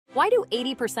Why do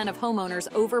 80% of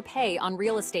homeowners overpay on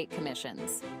real estate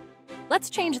commissions? Let's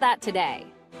change that today.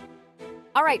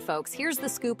 All right, folks, here's the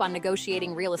scoop on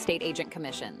negotiating real estate agent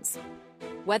commissions.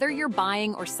 Whether you're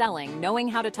buying or selling, knowing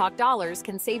how to talk dollars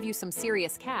can save you some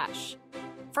serious cash.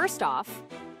 First off,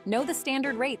 know the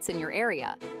standard rates in your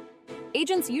area.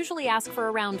 Agents usually ask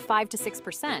for around 5 to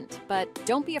 6%, but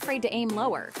don't be afraid to aim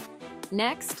lower.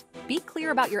 Next, be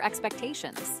clear about your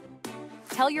expectations.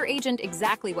 Tell your agent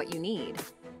exactly what you need.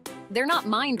 They're not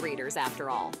mind readers after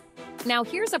all. Now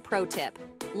here's a pro tip.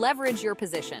 Leverage your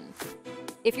position.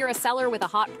 If you're a seller with a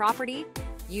hot property,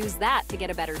 use that to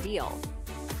get a better deal.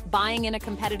 Buying in a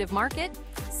competitive market,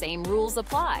 same rules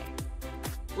apply.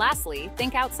 Lastly,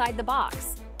 think outside the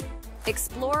box.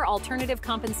 Explore alternative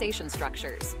compensation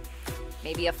structures.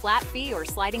 Maybe a flat fee or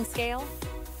sliding scale.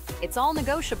 It's all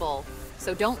negotiable,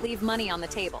 so don't leave money on the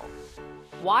table.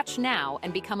 Watch now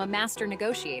and become a master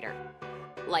negotiator.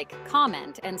 Like,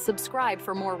 comment, and subscribe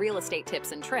for more real estate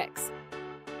tips and tricks.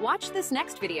 Watch this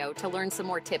next video to learn some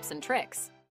more tips and tricks.